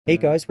Hey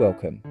guys,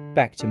 welcome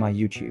back to my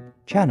YouTube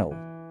channel.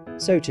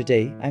 So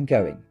today I'm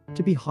going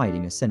to be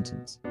hiding a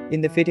sentence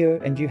in the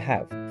video and you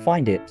have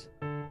find it.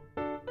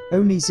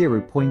 Only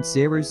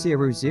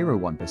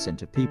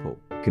 0.0001% of people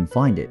can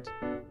find it.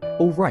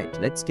 Alright,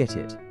 let's get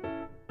it.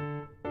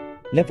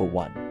 Level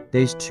 1.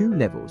 There's 2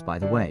 levels by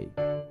the way.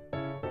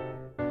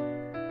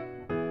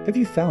 Have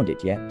you found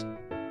it yet?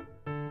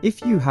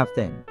 If you have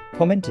then,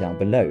 comment down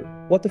below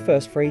what the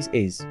first phrase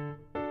is.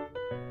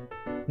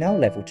 Now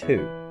level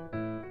 2.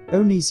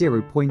 Only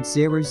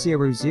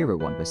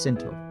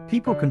 0.0001% of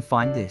people can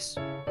find this.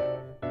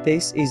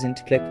 This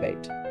isn't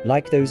clickbait,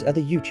 like those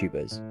other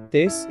YouTubers.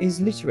 This is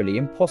literally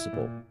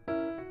impossible.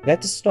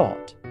 Let's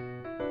start.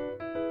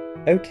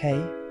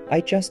 Okay,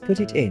 I just put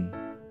it in.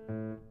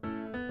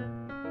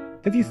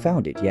 Have you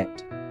found it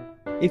yet?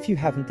 If you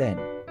haven't then,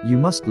 you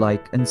must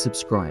like and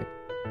subscribe.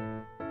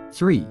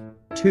 3,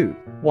 2,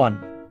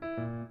 1.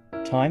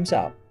 Time's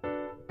up.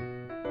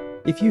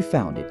 If you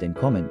found it then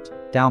comment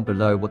down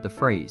below what the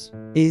phrase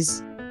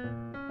is.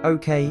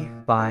 Okay,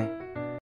 bye.